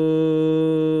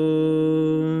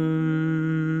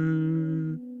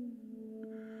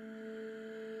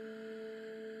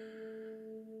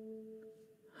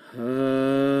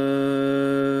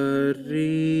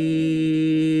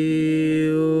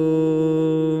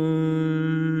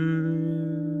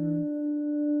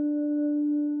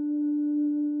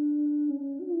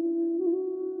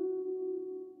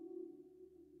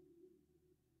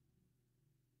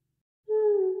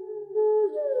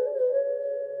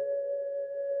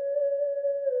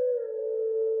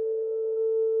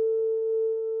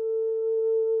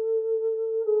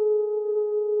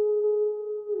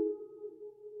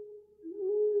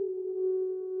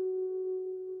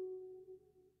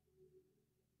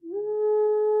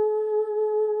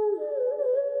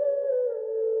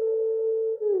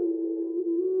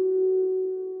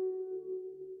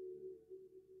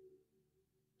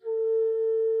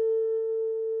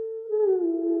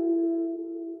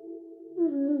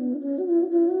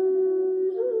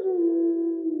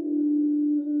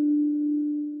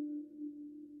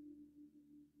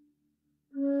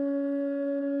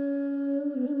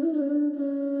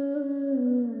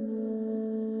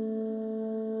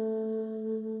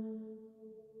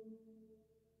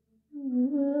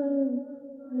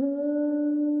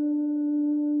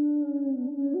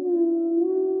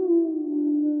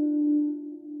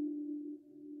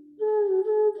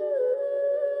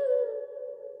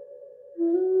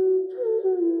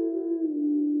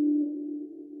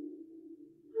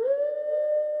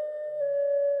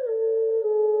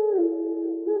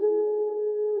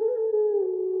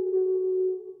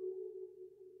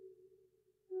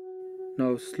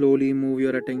 Now slowly move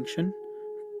your attention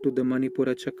to the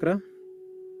Manipura chakra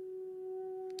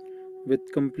with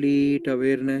complete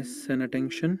awareness and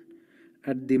attention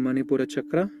at the Manipura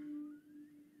chakra.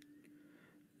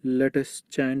 Let us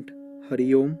chant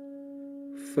Hari Om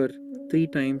for 3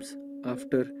 times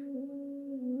after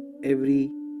every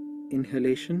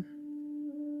inhalation.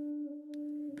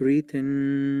 Breathe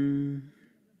in.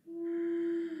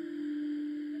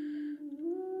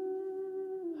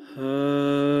 Hari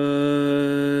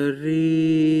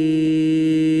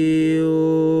Om.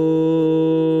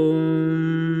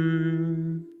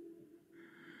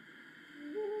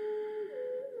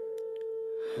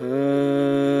 Hari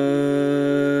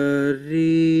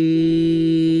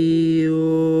Om.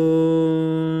 Hari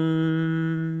Om.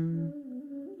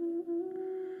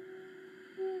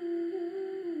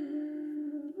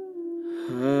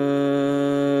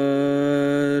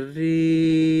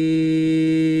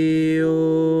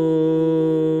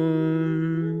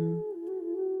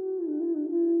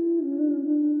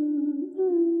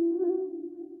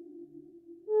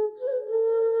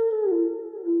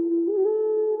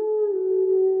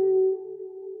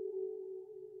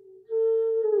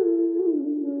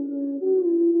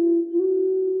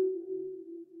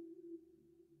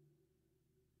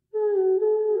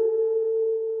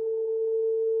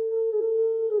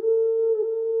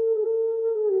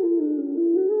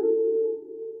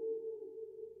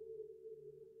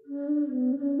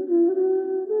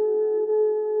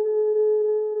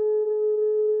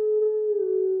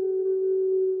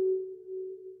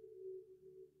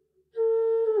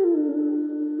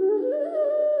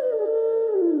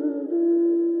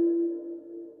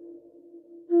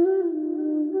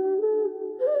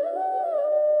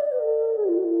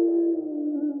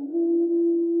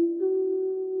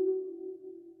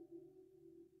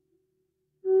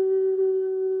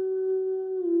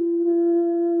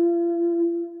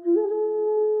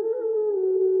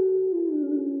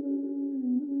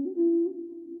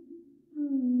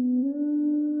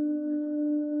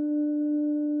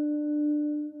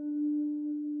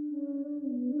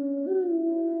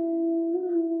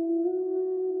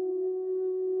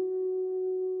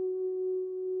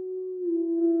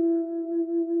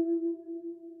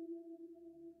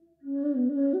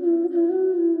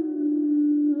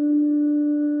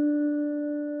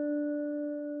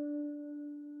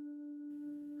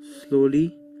 Slowly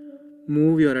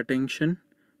move your attention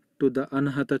to the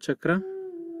Anahata chakra.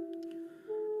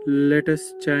 Let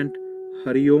us chant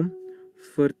Hari Om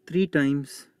for 3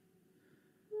 times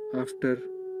after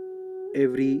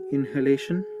every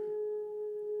inhalation.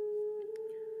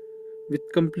 With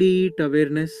complete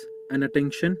awareness and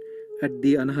attention at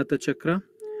the Anahata chakra,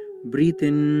 breathe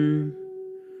in.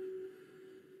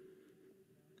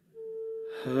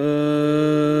 Hari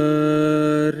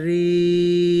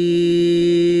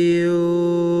Om.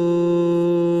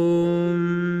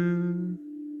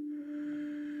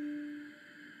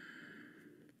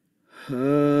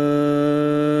 Hari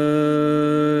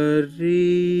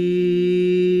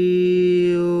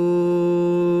Om.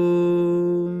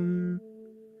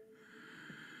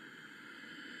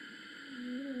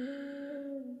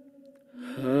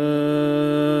 Hari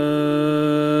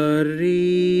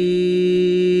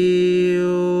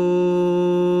Om.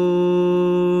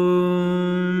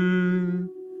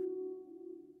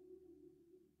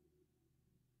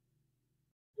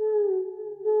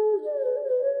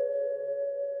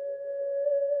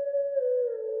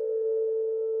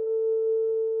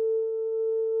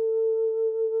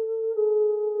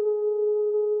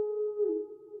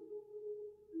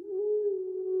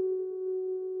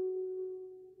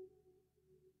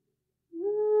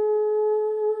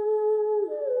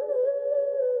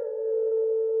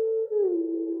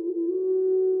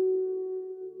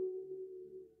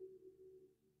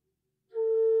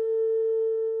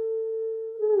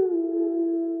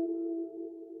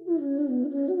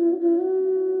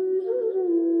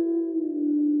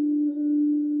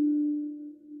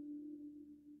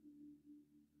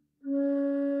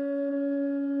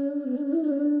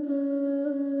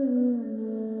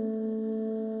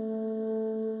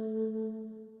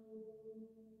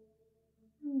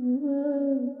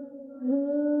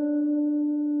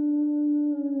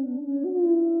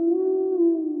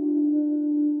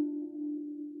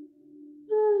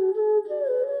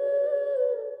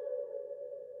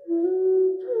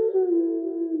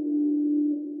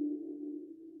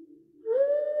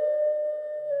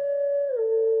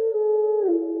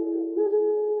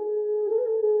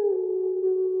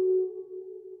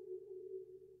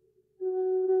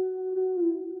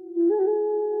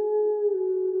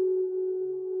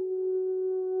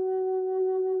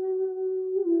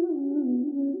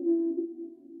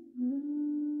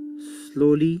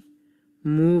 Slowly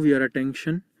move your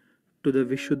attention to the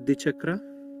Vishuddhi Chakra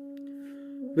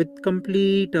with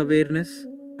complete awareness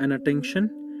and attention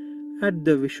at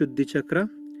the Vishuddhi Chakra.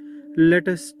 Let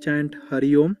us chant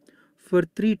Hari Om for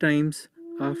 3 times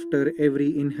after every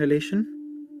inhalation.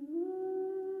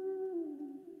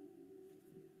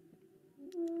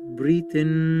 Breathe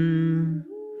in.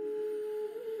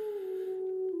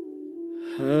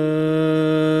 Hari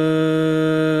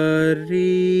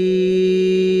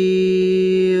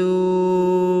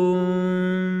Om.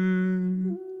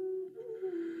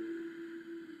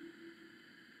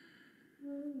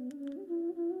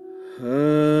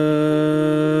 Hari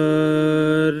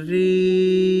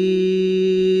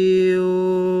Om.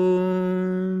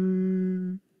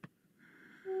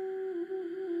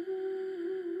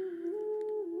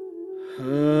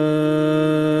 Hari Om.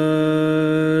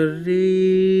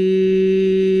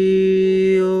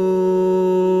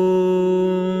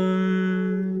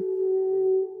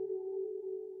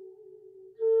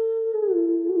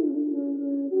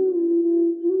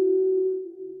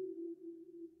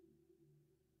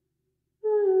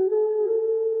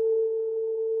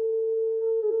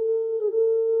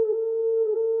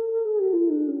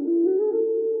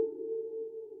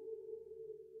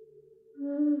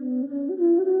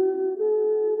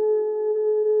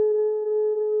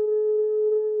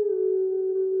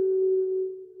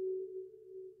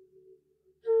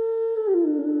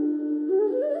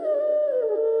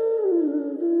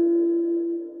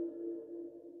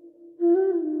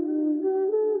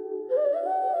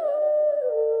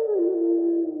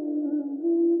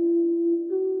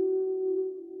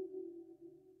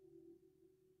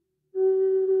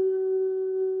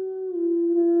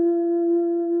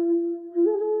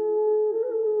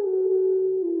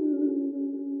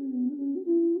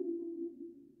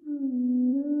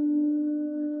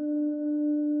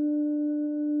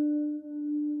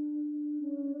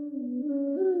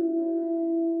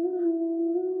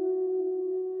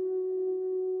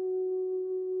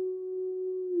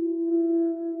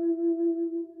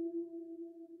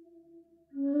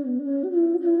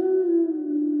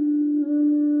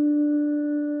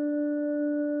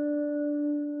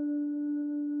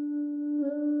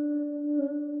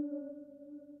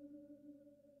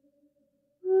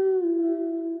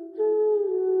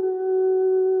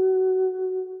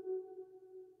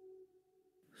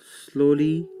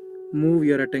 Slowly move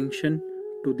your attention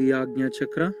to the Ajna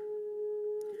Chakra.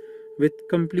 With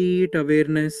complete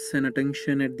awareness and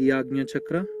attention at the Ajna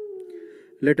Chakra,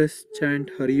 let us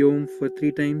chant Hari Om for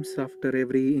 3 times after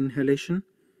every inhalation.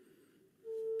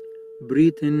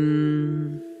 Breathe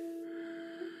in.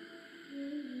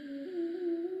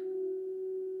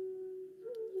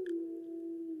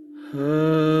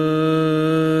 Hari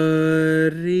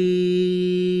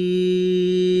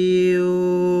Om.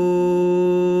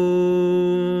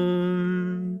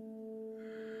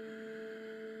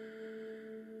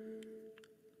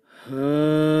 Hari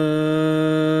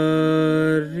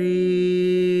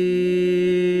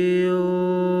Om.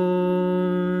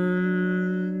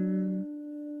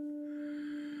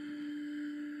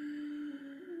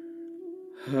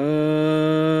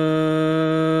 Hari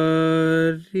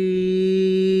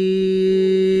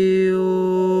Om.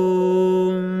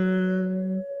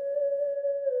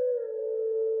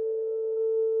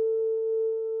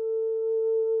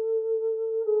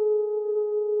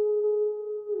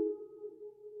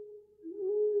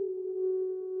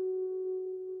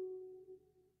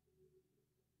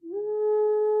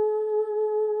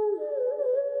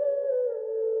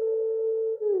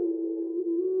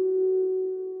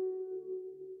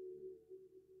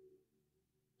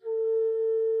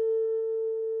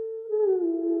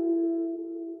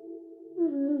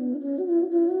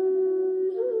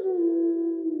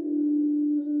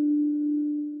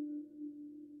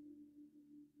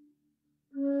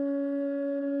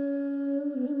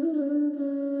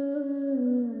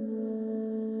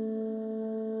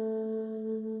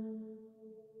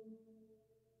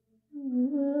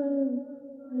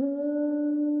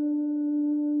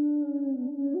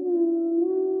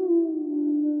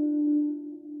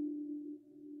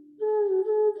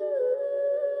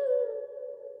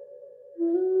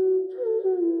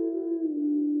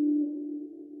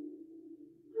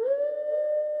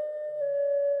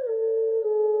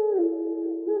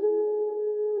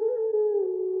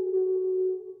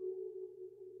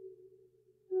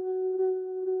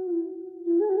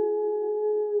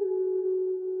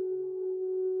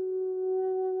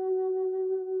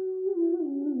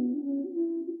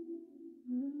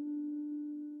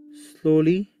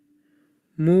 Slowly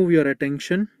move your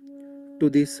attention to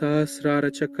the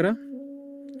Sahasrara Chakra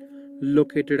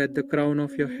located at the crown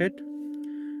of your head.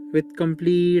 with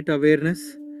complete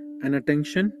awareness and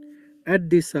attention at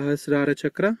the Sahasrara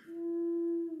Chakra.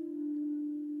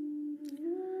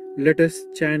 Let us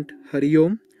chant Hari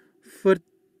Om for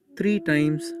 3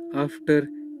 times after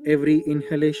every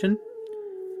inhalation.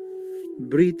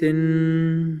 Breathe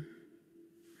in.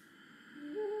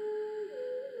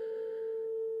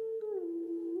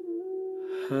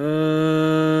 Hari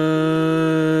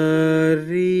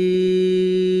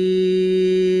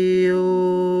Om. Hari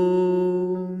Om.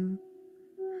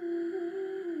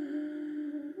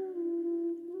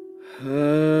 Hari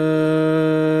Om.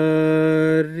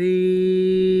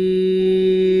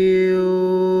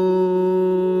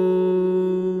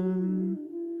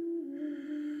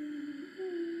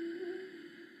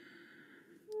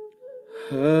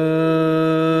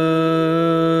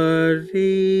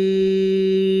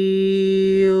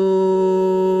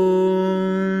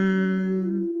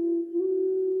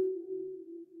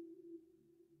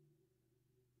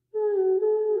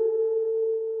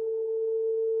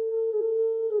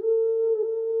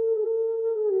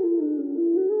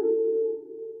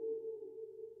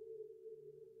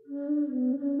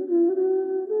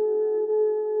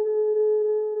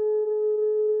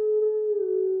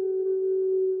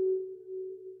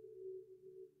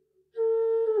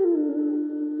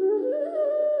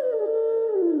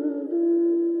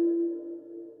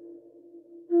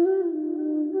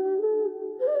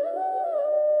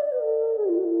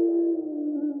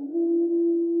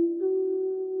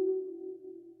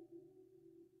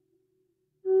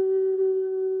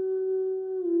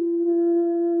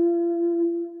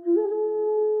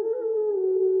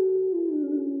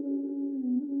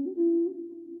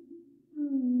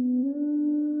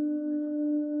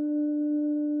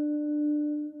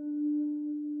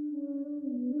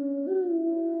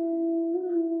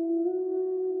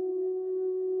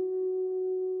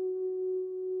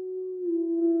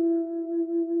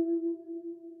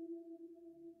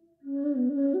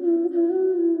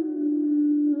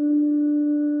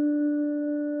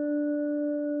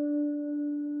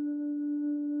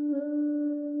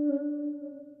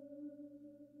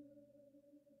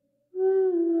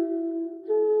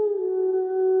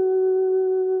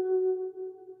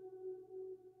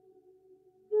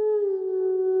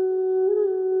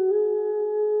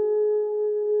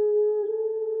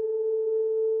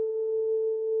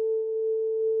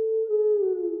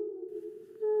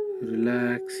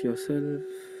 Relax yourself.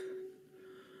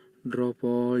 Drop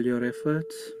all your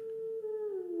efforts.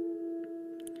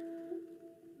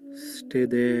 Stay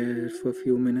there for a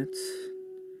few minutes.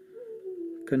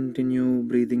 Continue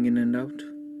breathing in and out.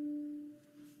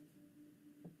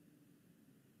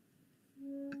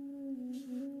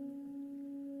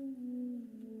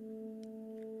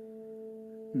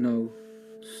 Now,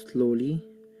 slowly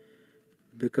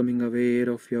becoming aware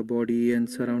of your body and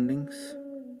surroundings.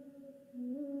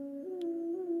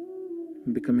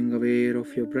 Becoming aware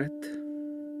of your breath.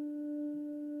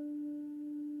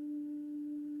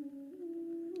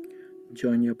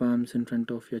 Join your palms in front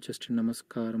of your chest in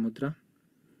Namaskar Mudra.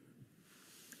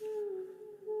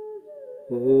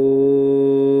 Om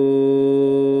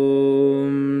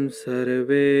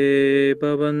Sarve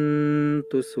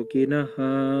Bhavantu Sukhinah.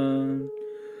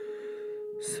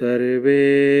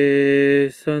 Sarve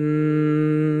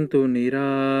Santu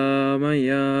Niramayam.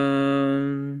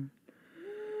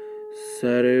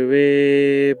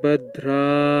 Sarve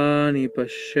Bhadrani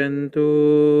Pashyantu.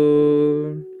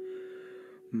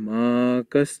 Ma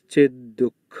kaschid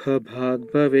dukkha bhag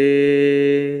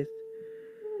bhavet.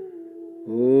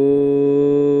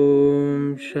 Om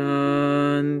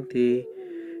Shanti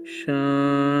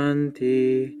Shanti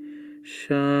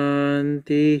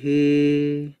Shanti.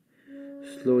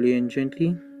 Slowly and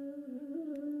gently,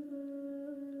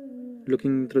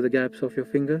 looking through the gaps of your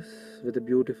fingers with a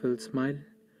beautiful smile,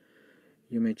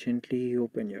 you may gently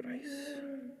open your eyes.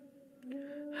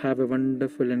 Have a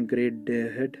wonderful and great day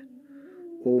ahead.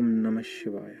 Om Namah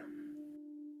Shivaya.